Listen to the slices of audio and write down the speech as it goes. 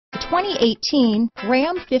2018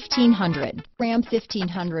 Ram 1500. Ram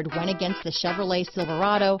 1500 went against the Chevrolet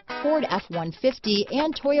Silverado, Ford F-150,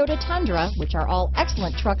 and Toyota Tundra, which are all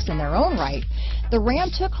excellent trucks in their own right. The Ram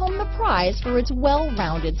took home the prize for its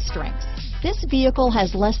well-rounded strengths. This vehicle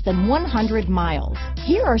has less than 100 miles.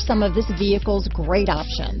 Here are some of this vehicle's great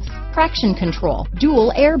options: traction control,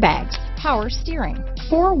 dual airbags, power steering,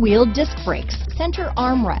 four-wheel disc brakes, center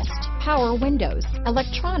armrest, power windows,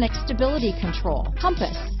 electronic stability control,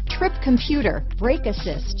 compass, trip computer, brake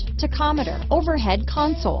assist, tachometer, overhead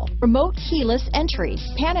console, remote keyless entry,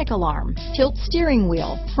 panic alarm, tilt steering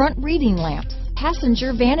wheel, front reading lamps,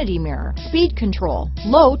 passenger vanity mirror, speed control,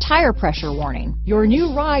 low tire pressure warning. Your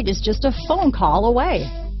new ride is just a phone call away.